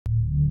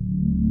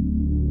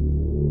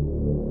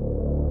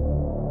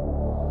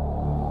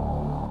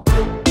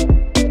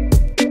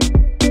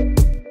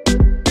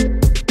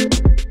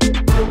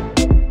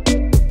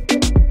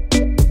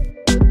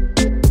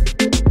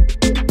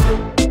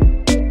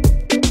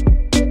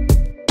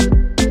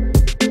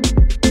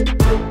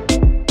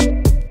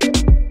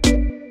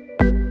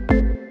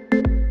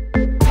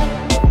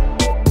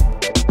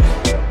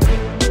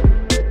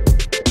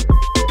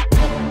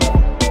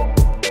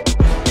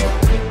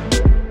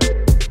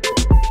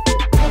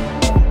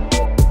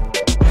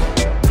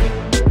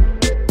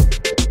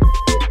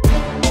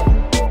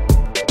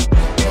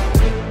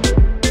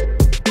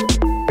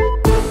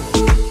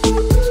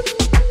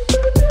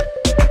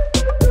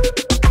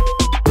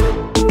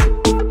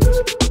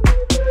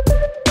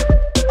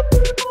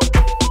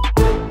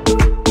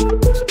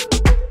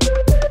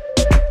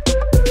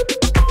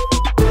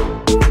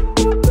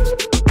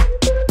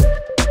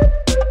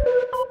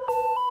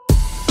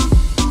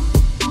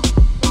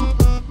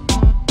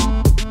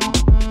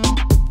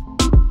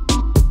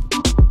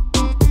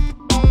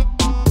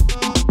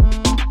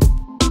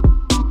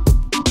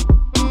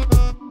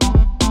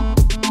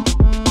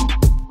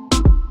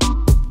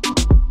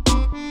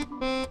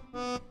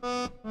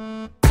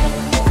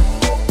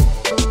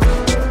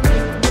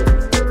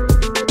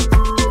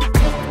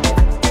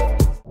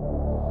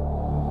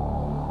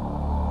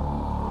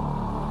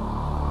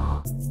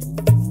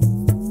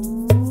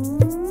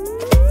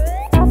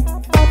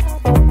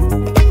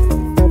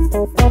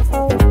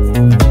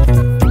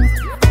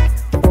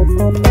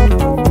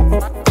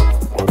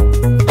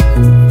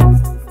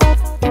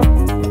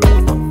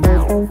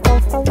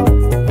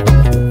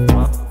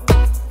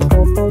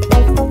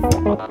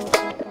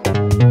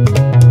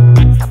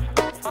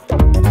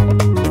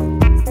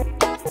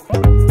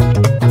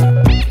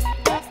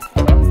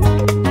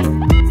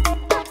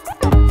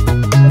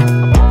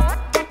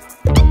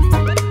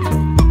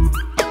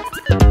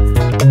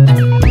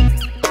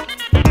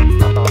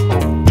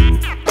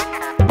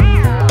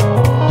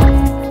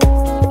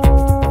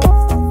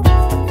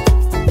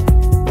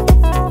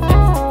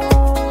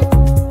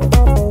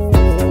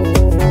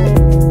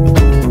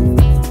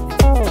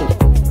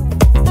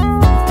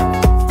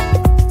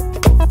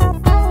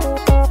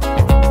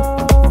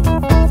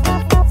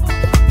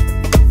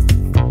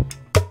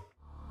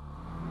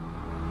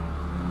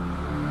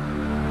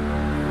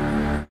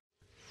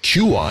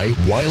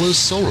QI Wireless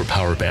Solar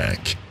Power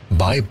Bank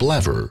by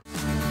Blaver.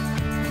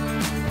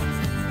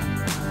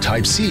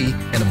 Type-C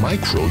and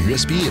micro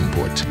USB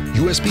input,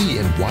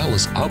 USB and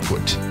wireless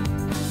output.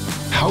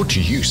 How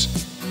to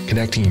use.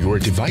 Connecting your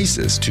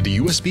devices to the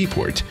USB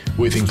port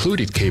with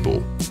included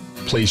cable.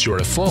 Place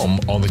your phone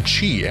on the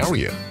Qi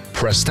area.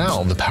 Press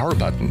down the power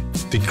button.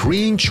 The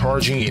green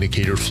charging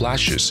indicator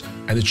flashes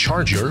and the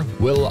charger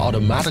will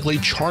automatically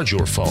charge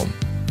your phone.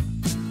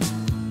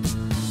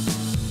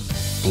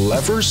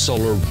 Blaver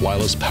Solar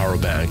Wireless Power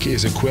Bank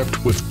is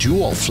equipped with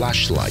dual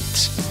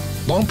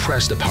flashlights. Long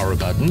press the power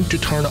button to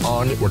turn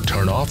on or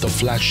turn off the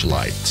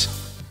flashlight.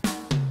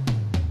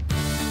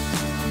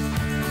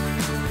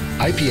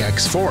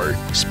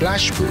 IPX4,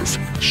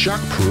 splash-proof,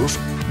 shock-proof,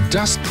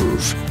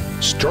 dust-proof,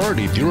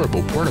 sturdy,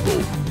 durable,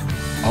 portable,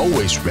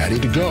 always ready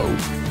to go.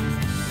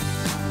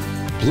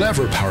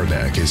 Blaver Power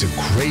Bank is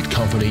a great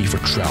company for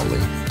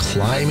traveling,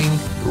 climbing,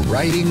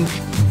 riding,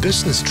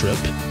 business trip,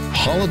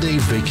 holiday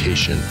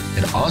vacation,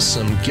 an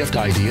awesome gift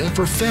idea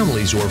for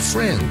families or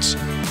friends.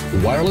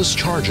 Wireless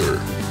charger,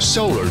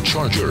 solar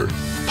charger,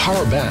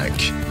 power bank,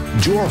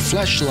 dual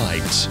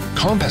flashlights,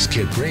 compass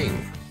kit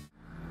ring.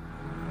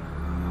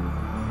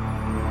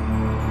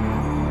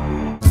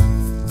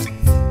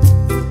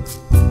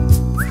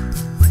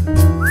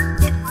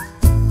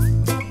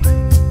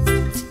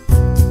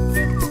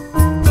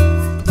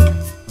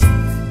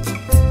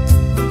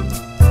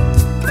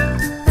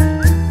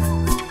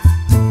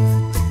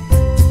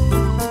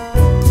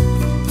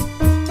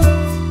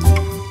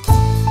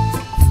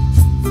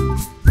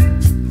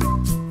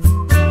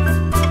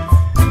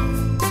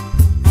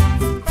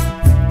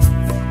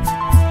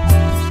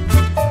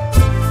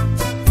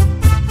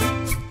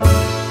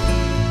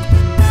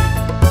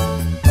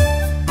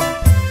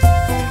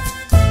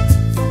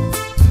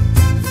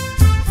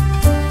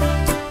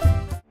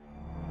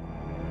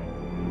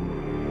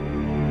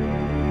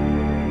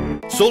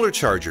 Solar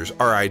chargers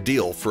are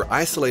ideal for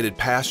isolated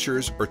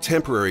pastures or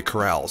temporary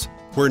corrals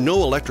where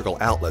no electrical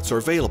outlets are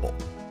available.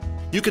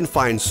 You can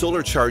find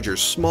solar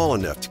chargers small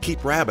enough to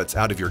keep rabbits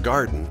out of your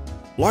garden,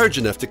 large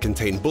enough to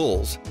contain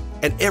bulls,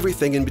 and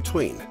everything in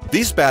between.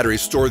 These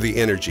batteries store the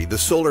energy the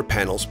solar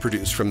panels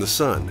produce from the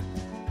sun.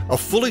 A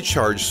fully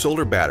charged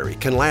solar battery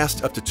can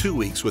last up to 2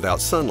 weeks without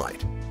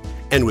sunlight.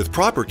 And with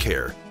proper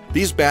care,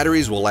 these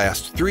batteries will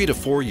last 3 to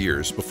 4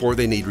 years before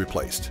they need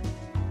replaced.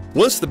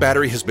 Once the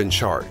battery has been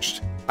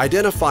charged,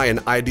 identify an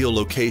ideal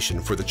location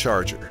for the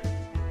charger.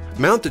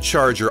 Mount the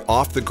charger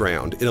off the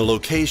ground in a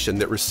location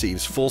that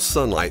receives full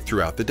sunlight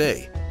throughout the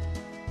day.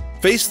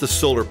 Face the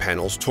solar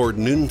panels toward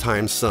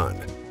noontime sun,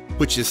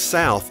 which is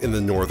south in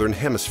the northern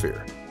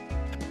hemisphere.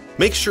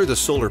 Make sure the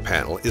solar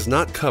panel is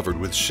not covered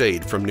with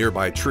shade from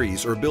nearby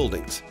trees or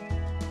buildings.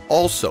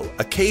 Also,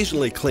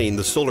 occasionally clean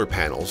the solar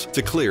panels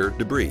to clear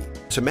debris.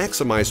 To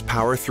maximize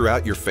power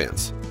throughout your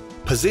fence,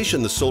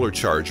 position the solar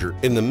charger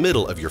in the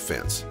middle of your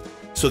fence,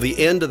 so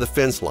the end of the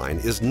fence line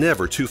is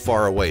never too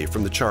far away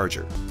from the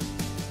charger.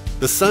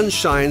 The sun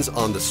shines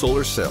on the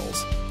solar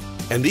cells,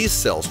 and these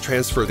cells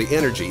transfer the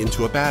energy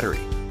into a battery.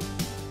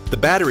 The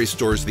battery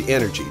stores the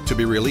energy to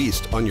be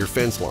released on your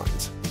fence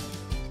lines.